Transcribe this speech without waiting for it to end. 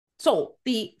So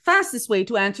the fastest way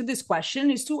to answer this question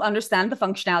is to understand the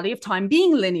functionality of time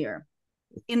being linear,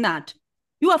 in that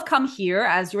you have come here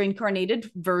as your incarnated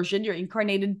version, your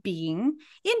incarnated being,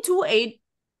 into a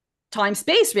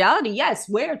time-space reality, yes,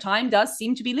 where time does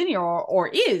seem to be linear, or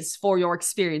is for your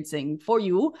experiencing. For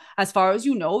you, as far as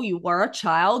you know, you were a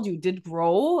child, you did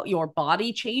grow, your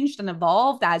body changed and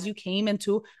evolved as you came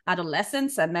into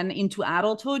adolescence and then into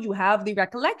adulthood. You have the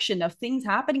recollection of things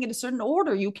happening in a certain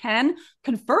order. You can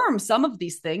confirm some of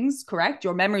these things, correct?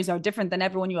 Your memories are different than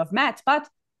everyone you have met, but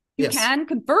you Yes. can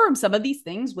confirm some of these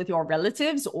things with your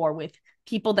relatives or with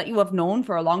people that you have known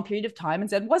for a long period of time and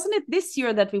said, wasn't it this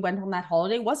year that we went on that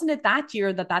holiday? Wasn't it that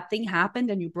year that that thing happened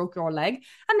and you broke your leg?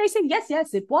 And they say, yes,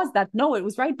 yes, it was that. No, it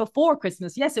was right before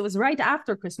Christmas. Yes, it was right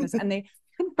after Christmas. And they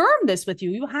confirm this with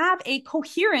you. You have a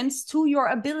coherence to your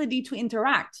ability to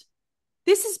interact.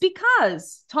 This is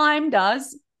because time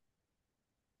does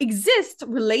exist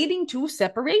relating to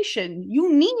separation.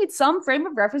 You need some frame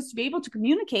of reference to be able to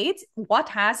communicate what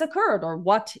has occurred or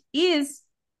what is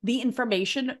the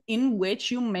information in which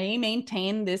you may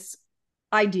maintain this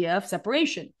idea of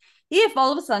separation. If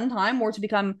all of a sudden time were to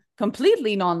become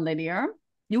completely nonlinear,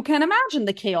 you can imagine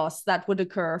the chaos that would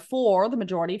occur for the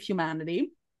majority of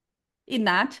humanity, in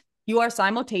that you are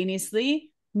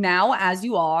simultaneously now as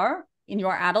you are in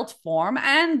your adult form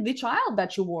and the child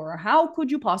that you were. How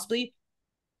could you possibly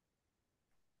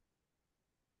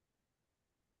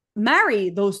marry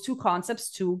those two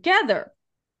concepts together?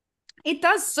 It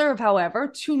does serve,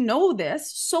 however, to know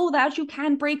this so that you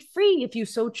can break free, if you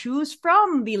so choose,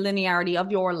 from the linearity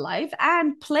of your life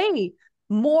and play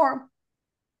more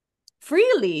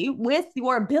freely with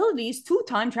your abilities to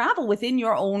time travel within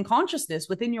your own consciousness,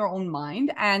 within your own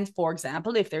mind. And for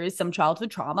example, if there is some childhood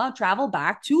trauma, travel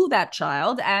back to that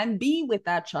child and be with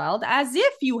that child as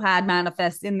if you had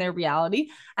manifest in their reality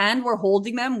and were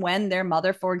holding them when their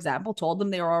mother, for example, told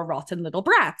them they were a rotten little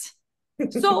brat.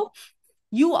 So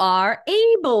you are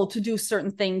able to do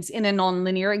certain things in a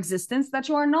non-linear existence that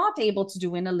you are not able to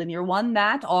do in a linear one,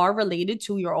 that are related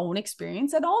to your own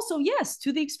experience and also, yes,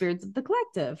 to the experience of the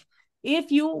collective.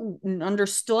 If you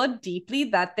understood deeply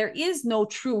that there is no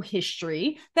true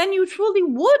history, then you truly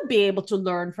would be able to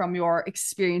learn from your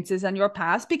experiences and your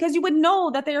past, because you would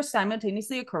know that they are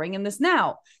simultaneously occurring in this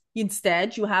now.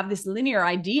 Instead, you have this linear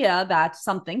idea that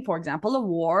something, for example, a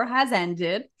war, has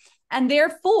ended, and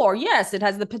therefore, yes, it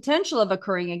has the potential of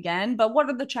occurring again, but what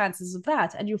are the chances of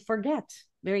that? And you forget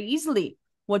very easily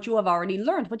what you have already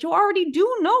learned. What you already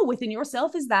do know within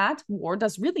yourself is that war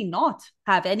does really not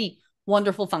have any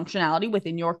wonderful functionality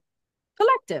within your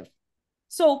collective.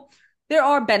 So there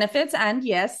are benefits, and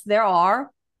yes, there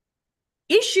are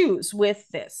issues with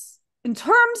this. In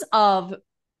terms of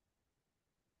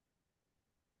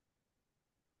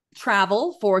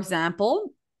travel, for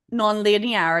example,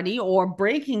 non-linearity or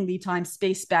breaking the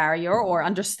time-space barrier or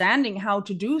understanding how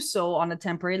to do so on a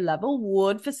temporary level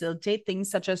would facilitate things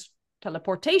such as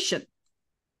teleportation.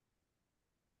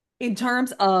 In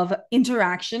terms of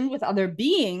interaction with other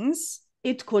beings,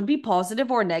 it could be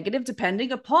positive or negative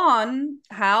depending upon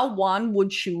how one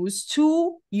would choose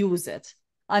to use it.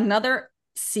 Another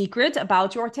secret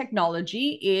about your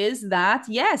technology is that,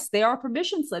 yes, they are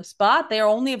permission slips, but they are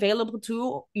only available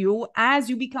to you as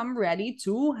you become ready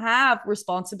to have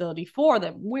responsibility for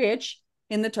them, which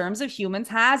in the terms of humans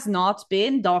has not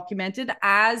been documented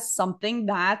as something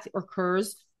that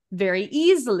occurs very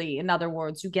easily. In other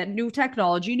words, you get new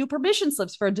technology, new permission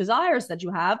slips for desires that you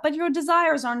have, but your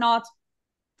desires are not,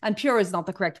 and pure is not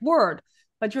the correct word,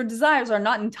 but your desires are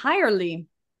not entirely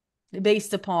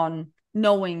based upon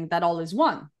knowing that all is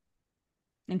one.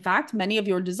 In fact, many of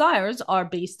your desires are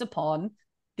based upon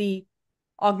the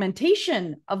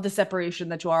augmentation of the separation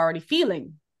that you are already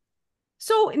feeling.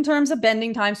 So, in terms of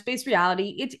bending time space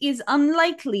reality, it is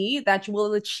unlikely that you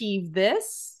will achieve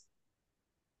this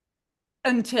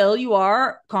until you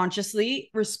are consciously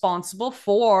responsible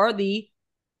for the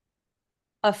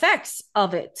effects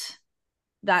of it.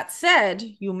 That said,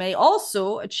 you may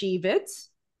also achieve it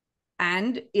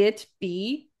and it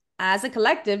be, as a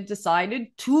collective, decided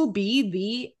to be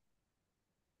the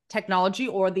technology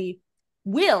or the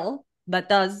will that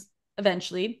does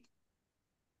eventually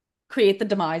create the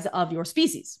demise of your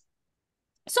species.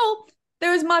 So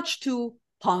there's much to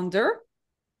ponder,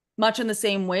 much in the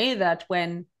same way that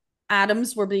when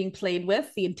atoms were being played with,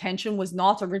 the intention was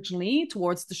not originally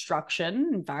towards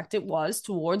destruction. In fact, it was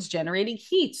towards generating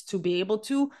heat to be able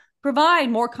to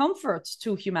provide more comfort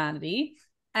to humanity.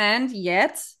 And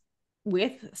yet,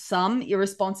 with some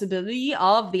irresponsibility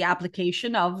of the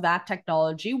application of that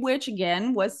technology, which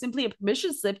again was simply a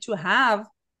permission slip to have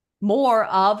more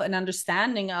of an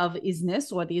understanding of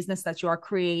isness or the isness that you are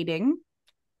creating,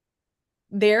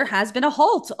 there has been a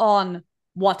halt on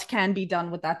what can be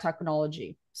done with that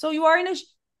technology. So you are in an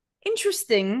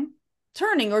interesting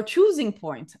turning or choosing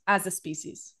point as a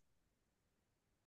species.